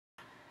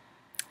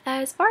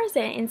As far as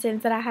the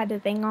incidents that I had to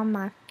think on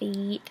my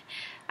feet,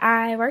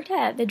 I worked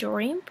at the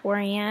Jewelry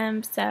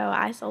Emporium, so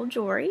I sold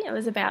jewelry. It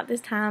was about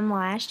this time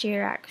last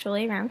year,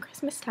 actually, around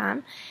Christmas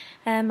time.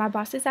 My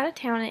boss was out of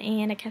town,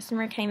 and a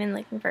customer came in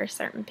looking for a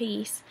certain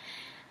piece.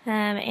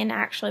 And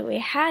actually we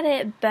had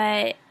it,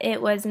 but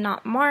it was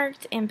not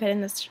marked and put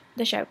in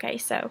the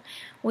showcase, so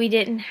we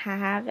didn't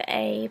have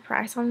a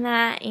price on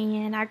that.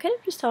 And I could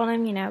have just told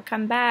him, you know,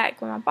 come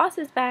back when my boss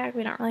is back.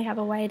 We don't really have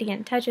a way to get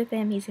in touch with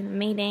him. He's in a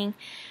meeting.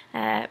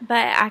 But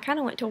I kind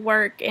of went to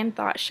work and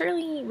thought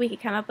surely we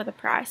could come up with a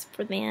price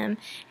for them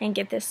and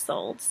get this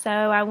sold. So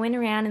I went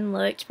around and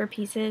looked for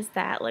pieces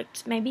that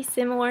looked maybe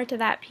similar to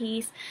that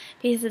piece,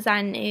 pieces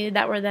I knew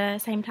that were the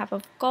same type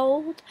of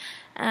gold,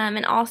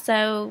 and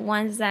also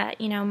ones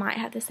that, you know, might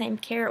have the same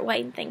carat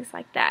weight and things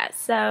like that.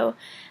 So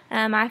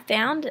I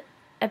found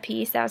a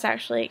piece that was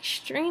actually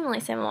extremely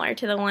similar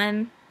to the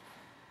one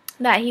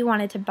that he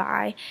wanted to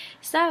buy.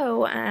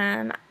 So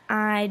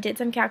I did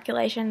some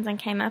calculations and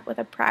came up with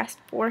a price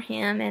for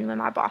him. And when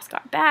my boss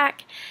got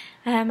back,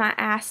 I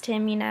asked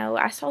him, you know,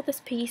 I sold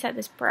this piece at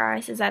this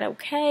price, is that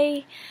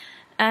okay?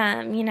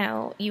 You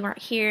know, you weren't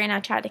here, and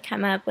I tried to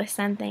come up with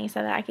something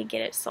so that I could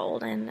get it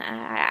sold, and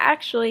I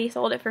actually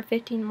sold it for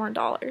 $15 more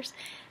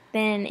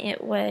than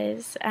it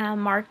was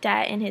marked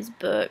at in his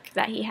book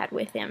that he had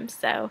with him.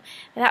 So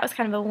that was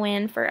kind of a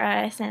win for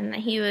us, and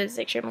he was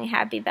extremely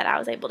happy that I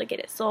was able to get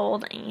it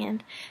sold,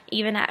 and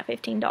even at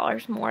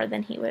 $15 more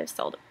than he would have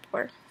sold it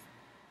for.